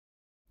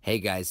Hey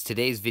guys,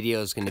 today's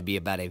video is going to be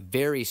about a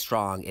very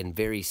strong and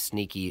very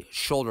sneaky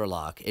shoulder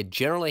lock. It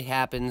generally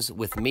happens,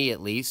 with me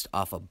at least,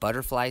 off a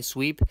butterfly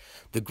sweep.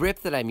 The grip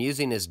that I'm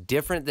using is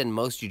different than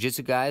most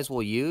jiu-jitsu guys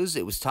will use.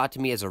 It was taught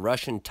to me as a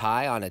Russian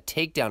tie on a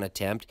takedown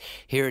attempt.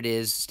 Here it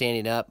is,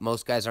 standing up.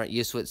 Most guys aren't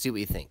used to it. See what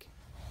you think.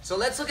 So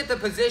let's look at the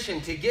position.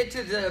 To get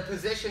to the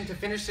position to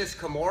finish this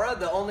KIMURA,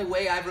 the only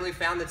way I've really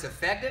found that's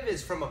effective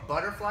is from a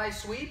butterfly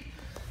sweep.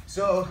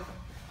 So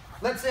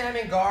let's say I'm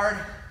in guard.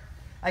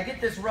 I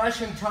get this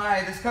Russian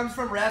tie. This comes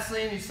from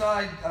wrestling. You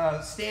saw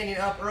standing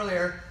up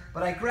earlier.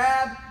 But I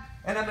grab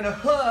and I'm going to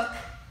hook.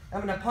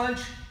 I'm going to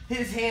punch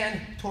his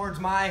hand towards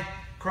my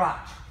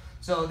crotch.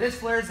 So this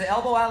flares the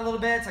elbow out a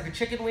little bit. It's like a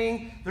chicken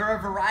wing. There are a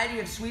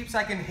variety of sweeps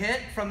I can hit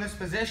from this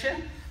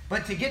position.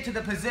 But to get to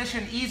the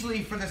position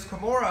easily for this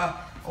KIMURA,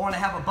 I want to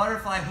have a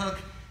butterfly hook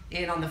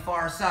in on the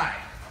far side.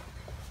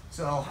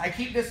 So I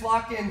keep this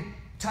locked in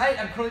tight.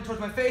 I'm curling towards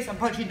my face. I'm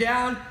punching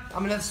down.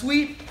 I'm going to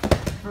sweep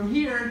from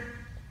here.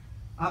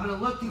 I'm going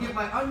to look to get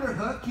my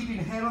underhook, keeping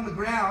the head on the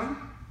ground.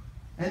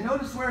 And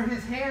notice where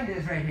his hand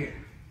is right here.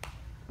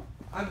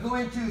 I'm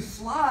going to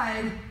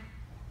slide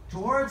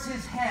towards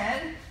his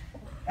head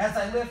as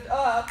I lift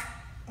up,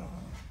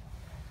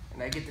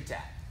 and I get the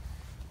tap.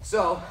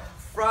 So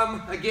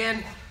from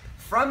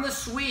the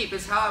sweep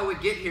is how I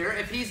would get here.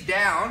 If he's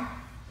down,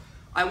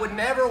 I would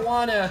never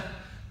want to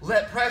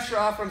let pressure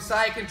off from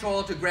side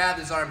control to grab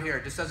his arm here.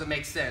 It just doesn't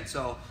make sense.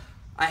 So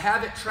I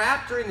have it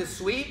trapped during the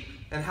sweep.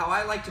 And how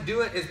I like to do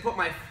it is put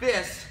my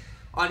fist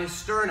on his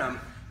sternum.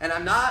 And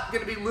I'm not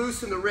going to be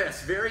loose in the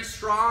wrist. Very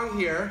strong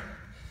here.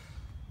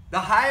 The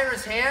higher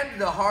his hand,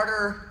 the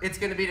harder it's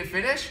going to be to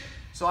finish.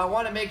 So I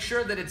want to make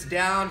sure that it's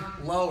down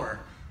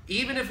lower.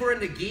 Even if we're in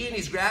the gi and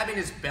he's grabbing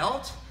his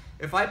belt,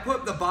 if I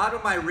put the bottom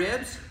of my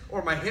ribs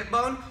or my hip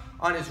bone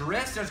on his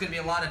wrist, there's going to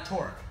be a lot of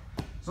torque.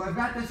 So I've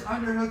got this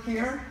underhook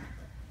here.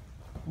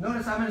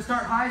 Notice I'm going to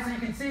start high so you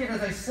can see it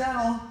as I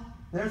settle.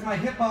 There's my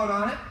hip bone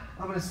on it.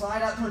 I'm going to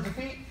slide out towards the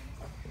feet.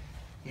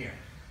 Here.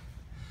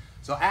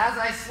 So as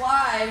I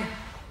slide,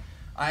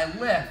 I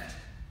lift.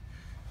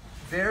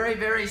 Very,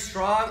 very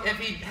strong. If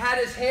he had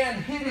his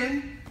hand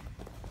hidden,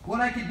 what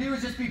I could do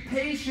is just be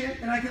patient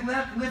and I can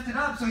lift it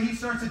up so he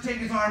starts to take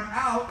his arm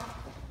out.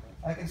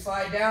 I can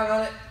slide down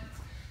on it,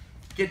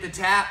 get the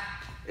tap.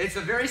 It's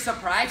a very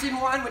surprising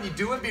one. When you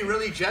do it, be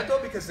really gentle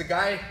because the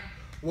guy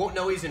won't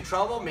know he's in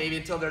trouble, maybe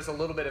until there's a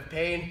little bit of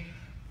pain.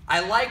 I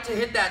like to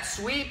hit that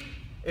sweep.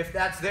 If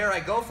that's there, I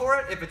go for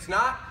it. If it's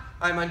not,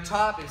 I'm on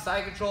top in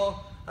side control.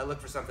 I look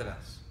for something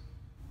else.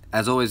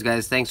 As always,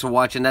 guys, thanks for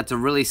watching. That's a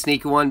really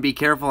sneaky one. Be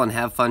careful and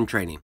have fun training.